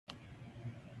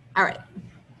All right.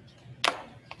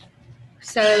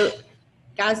 So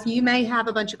guys, you may have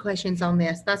a bunch of questions on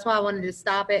this. That's why I wanted to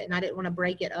stop it, and I didn't want to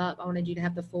break it up. I wanted you to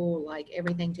have the full, like,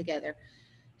 everything together.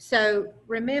 So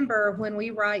remember, when we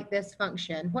write this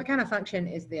function, what kind of function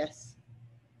is this?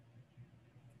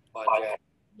 Quadratic.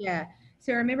 Yeah.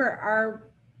 So remember, our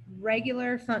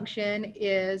regular function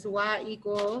is y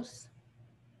equals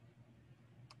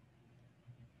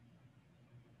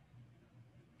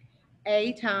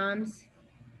a times,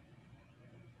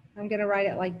 I'm going to write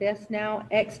it like this now,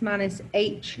 x minus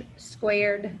h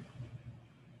squared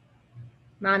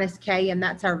minus k, and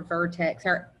that's our vertex.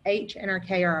 Our h and our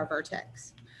k are our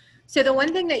vertex. So the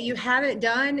one thing that you haven't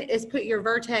done is put your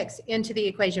vertex into the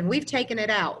equation. We've taken it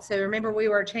out. So remember, we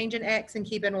were changing x and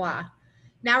keeping y.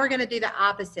 Now we're going to do the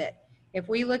opposite. If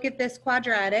we look at this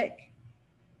quadratic,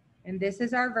 and this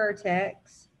is our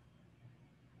vertex,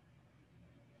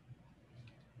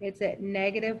 it's at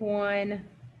 -1,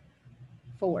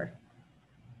 4.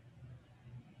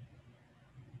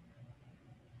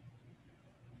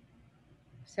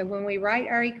 So when we write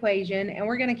our equation, and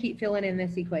we're going to keep filling in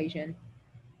this equation,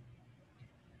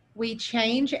 we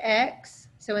change x.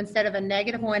 So instead of a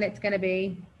 -1, it's going to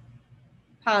be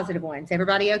 +1. Is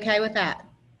everybody okay with that?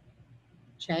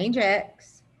 Change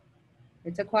x.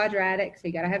 It's a quadratic, so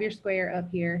you got to have your square up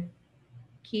here.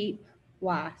 Keep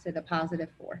y, so the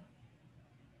 +4.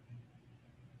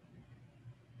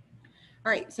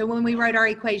 All right, so when we wrote our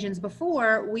equations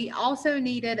before, we also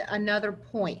needed another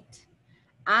point.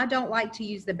 I don't like to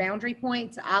use the boundary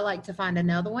points. I like to find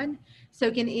another one.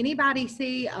 So can anybody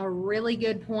see a really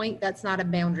good point that's not a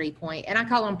boundary point? And I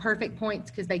call them perfect points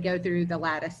because they go through the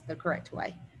lattice the correct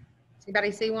way. Does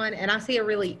anybody see one? And I see a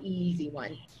really easy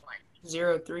one.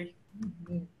 0, 3.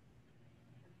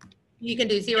 You can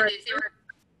do 0, 0,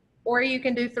 or you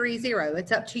can do 3, 0.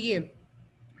 It's up to you.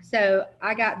 So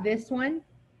I got this one.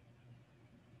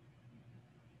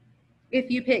 If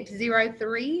you picked 0,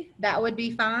 3, that would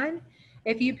be fine.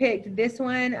 If you picked this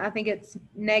one, I think it's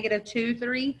 -2,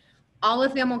 3, all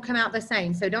of them will come out the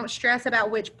same. So don't stress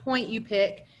about which point you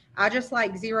pick. I just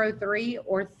like 0, 3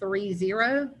 or 3,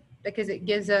 0 because it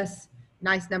gives us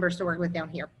nice numbers to work with down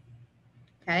here.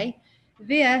 Okay,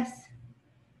 this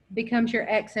becomes your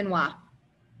x and y.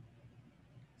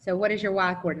 So what is your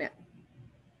y coordinate?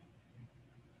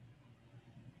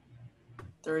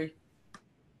 3.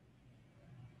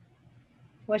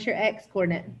 What's your x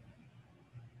coordinate?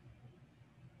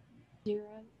 0.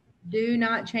 Do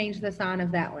not change the sign of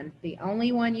that one. The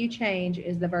only one you change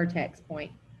is the vertex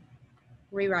point.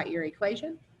 Rewrite your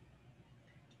equation.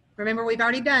 Remember, we've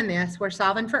already done this. We're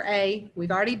solving for a.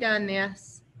 We've already done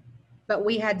this, but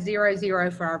we had 0, 0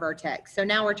 for our vertex. So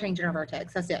now we're changing our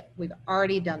vertex. That's it. We've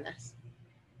already done this.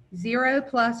 0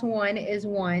 plus 1 is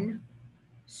 1.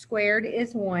 Squared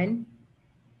is 1.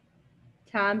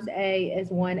 Times a is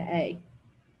 1a.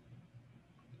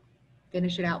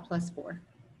 Finish it out, +4.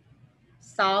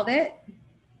 Solve it.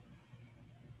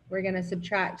 We're going to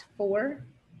subtract 4.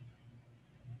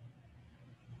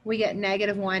 We get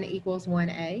 -1 equals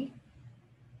 1a,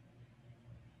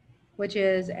 which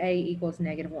is a equals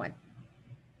 -1.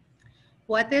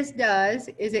 What this does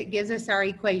is it gives us our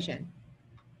equation.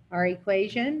 Our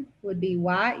equation would be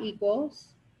y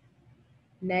equals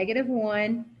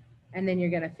 -1, and then you're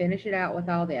going to finish it out with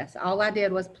all this. All I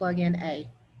did was plug in a.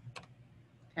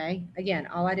 Okay, again,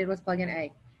 all I did was plug in a.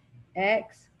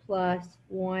 X plus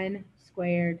 1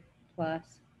 squared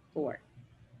plus 4.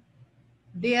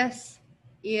 This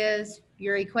is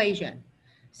your equation.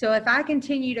 So if I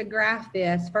continue to graph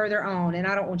this further on, and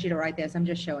I don't want you to write this, I'm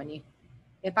just showing you.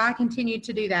 If I continue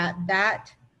to do that,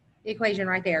 that equation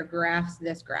right there graphs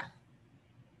this graph.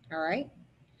 All right.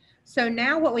 So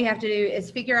now what we have to do is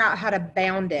figure out how to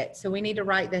bound it. So we need to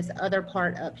write this other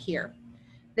part up here.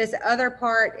 This other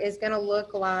part is going to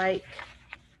look like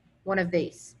one of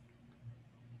these.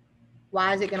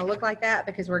 Why is it going to look like that?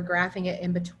 Because we're graphing it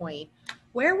in between.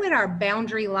 Where would our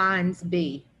boundary lines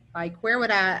be? Like, where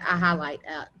would I highlight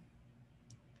at?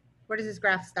 Where does this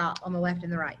graph stop on the left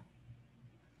and the right?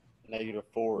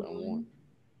 -4 and 1.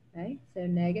 Okay, so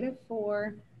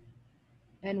 -4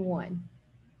 and 1.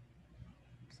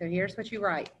 So here's what you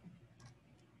write.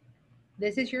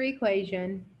 This is your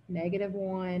equation,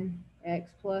 -1,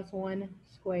 x plus 1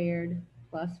 squared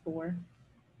plus 4.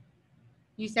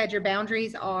 You said your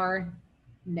boundaries are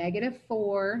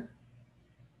 -4,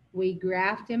 we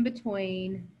graphed in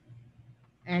between,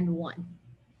 and 1.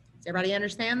 Does everybody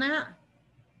understand that?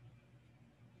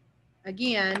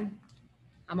 Again,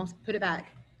 I'm going to put it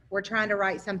back. We're trying to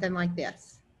write something like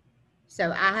this.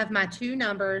 So I have my two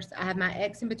numbers, I have my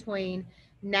x in between.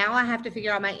 Now I have to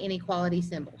figure out my inequality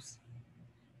symbols.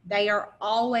 They are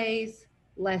always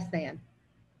less than.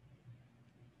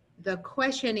 The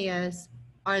question is,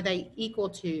 are they equal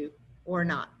to or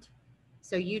not?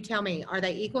 So you tell me, are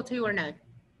they equal to or no?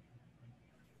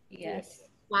 Yes.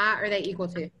 Why are they equal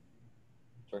to?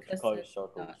 Circle, Because close the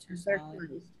circles. dots are They're solid.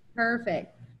 closed.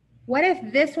 Perfect. What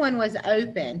if this one was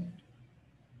open?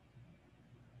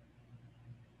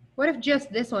 What if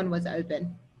just this one was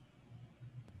open?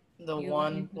 The You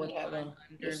one put would the have one an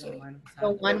under just the a- one The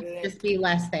beside one would just be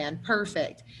less than.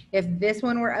 Perfect. If this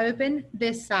one were open,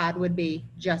 this side would be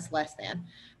just less than.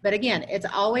 But again, it's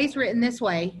always written this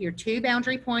way. Your two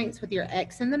boundary points with your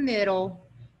X in the middle,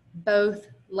 both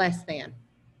less than.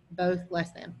 Both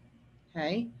less than.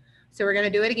 Okay? So we're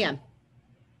going to do it again.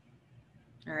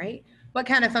 All right. What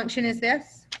kind of function is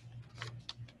this?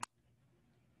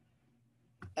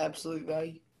 absolute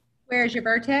value. Where's your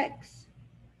vertex?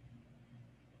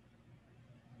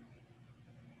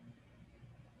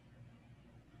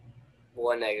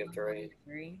 One negative three.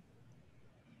 3.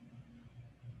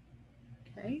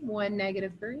 Okay, 1,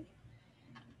 -3.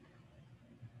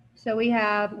 So we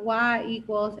have y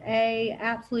equals a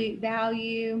absolute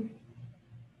value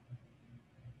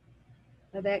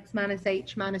of x minus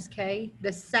h minus k.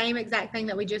 The same exact thing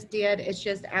that we just did. It's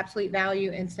just absolute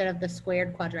value instead of the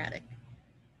squared quadratic.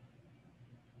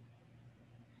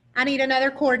 I need another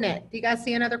coordinate. Do you guys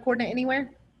see another coordinate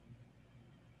anywhere?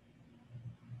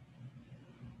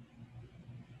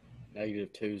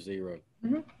 -2, 0.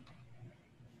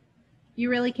 You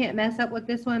really can't mess up with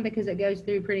this one because it goes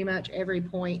through pretty much every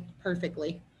point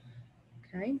perfectly.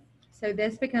 Okay, so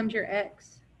this becomes your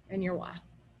x and your y.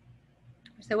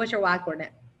 So what's your y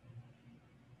coordinate?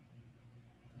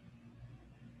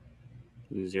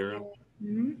 0.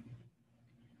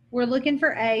 We're looking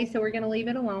for a, so we're going to leave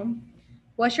it alone.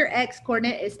 What's your x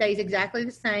coordinate? It stays exactly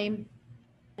the same.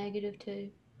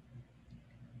 -2.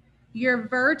 Your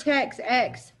vertex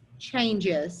x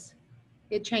changes.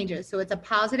 It changes. So it's a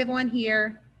positive one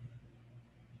here.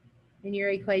 In your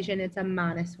equation, it's a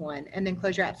 -1. And then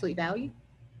close your absolute value.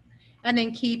 And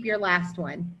then keep your last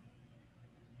one.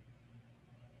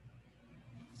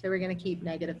 So we're going to keep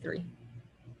 -3.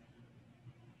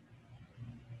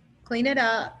 Clean it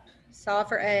up. Solve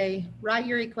for a. Write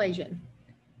your equation.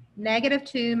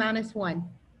 -2 minus 1.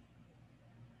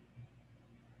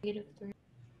 -3.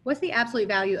 What's the absolute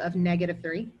value of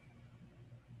 -3?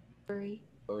 3.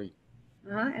 3.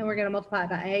 And we're going to multiply it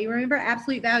by a. Remember,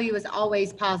 absolute value is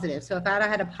always positive. So if I'd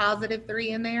had a +3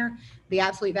 in there, the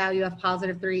absolute value of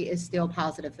 +3 is still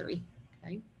 +3.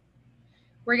 Okay.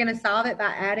 We're going to solve it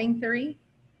by adding 3.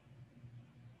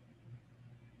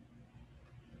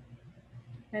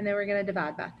 And then we're going to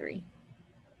divide by 3.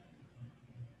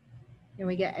 And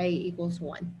we get a equals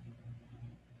 1.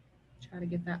 Try to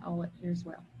get that all up here as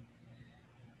well.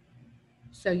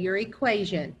 So your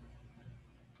equation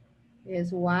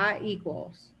is y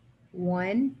equals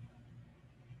 1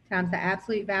 times the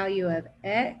absolute value of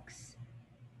x,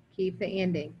 keep the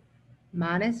ending,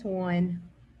 -1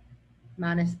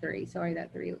 minus 3. Sorry,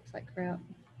 that 3 looks like crap.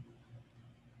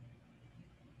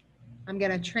 I'm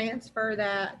going to transfer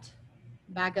that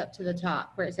back up to the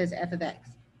top where it says f of x.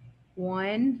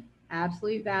 1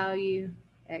 absolute value,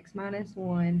 x minus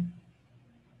 1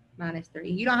 minus 3.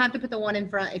 You don't have to put the 1 in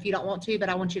front if you don't want to, but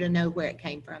I want you to know where it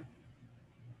came from.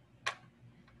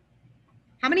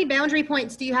 How many boundary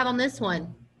points do you have on this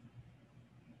one?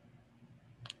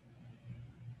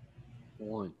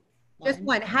 1. Just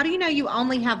one. How do you know you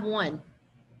only have one?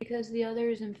 Because the other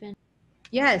is infinite.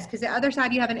 Yes, because the other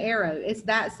side you have an arrow. It's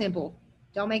that simple.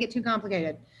 Don't make it too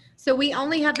complicated. So we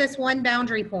only have this one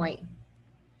boundary point.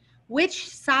 Which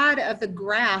side of the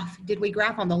graph did we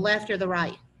graph on, the left or the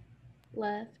right?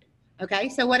 Left. Okay,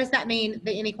 so what does that mean,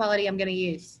 the inequality I'm going to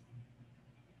use?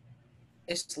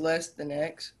 It's less than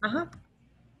x.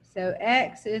 So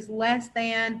x is less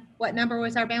than, what number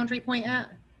was our boundary point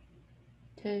at?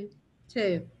 2.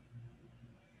 2.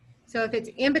 So if it's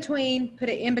in between, put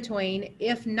it in between.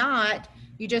 If not,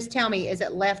 you just tell me, is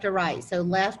it left or right? So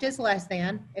left is less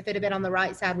than. If it had been on the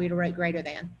right side, we'd have wrote greater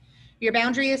than. Your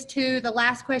boundary is 2. The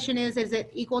last question is it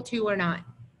equal to or not?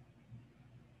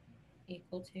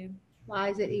 Equal to. Why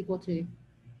is it equal to?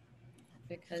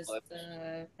 Because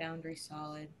the boundary's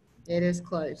solid. It is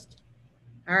closed.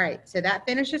 All right, so that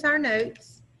finishes our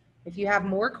notes. If you have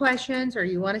more questions or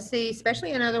you want to see,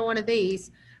 especially another one of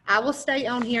these, I will stay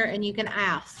on here and you can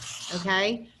ask,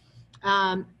 okay?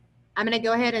 I'm going to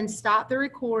go ahead and stop the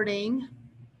recording.